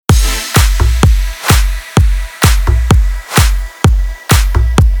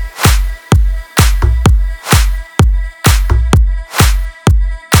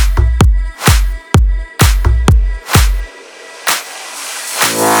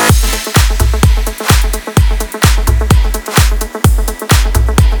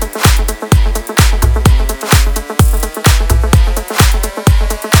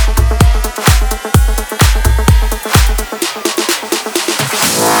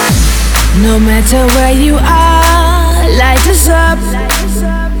No matter where you are, light us up.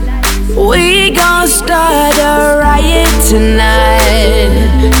 We gon' start a riot tonight,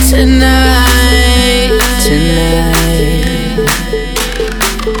 tonight, tonight.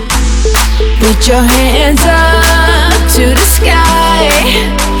 Put your hands up to the sky.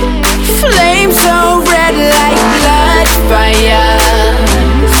 Flames so red like blood fire,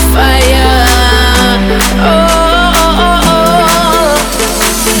 fire. Oh.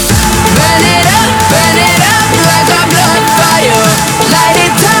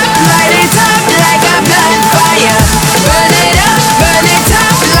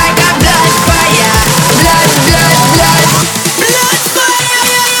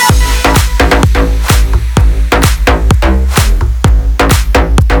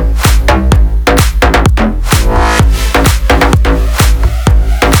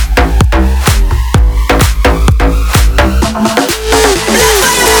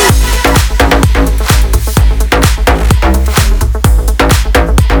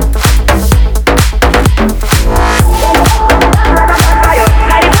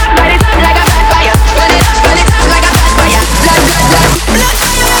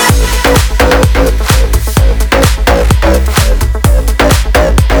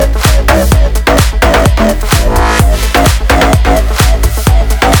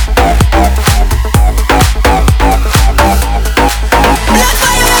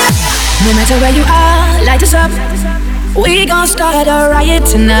 No matter where you are, light us up. We gon' start a riot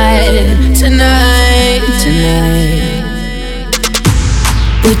tonight, tonight, tonight.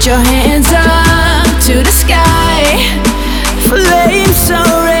 Put your hands up to the sky. Flames so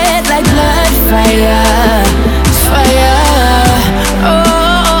red like blood fire, fire. Oh,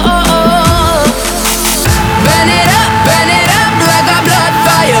 burn it up like a blood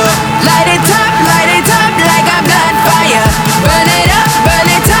fire. Light it up like a blood fire. Burn it up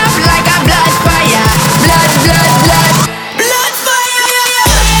like a blood fire. Blood, blood, blood, blood fire.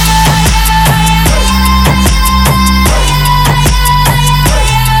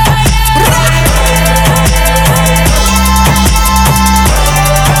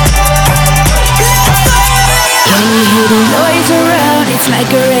 Can you hear the noise around? It's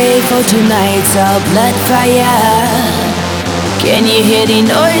like a rave for tonight's all blood fire. Can you hear the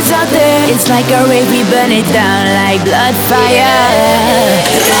noise out there? It's like a rave, we burn it down like blood fire.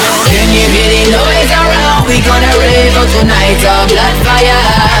 Can you hear the noise around? We gonna rave out tonight, oh blood fire.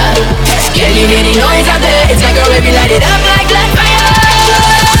 Can you hear the noise out there? It's like a rave, we light it up like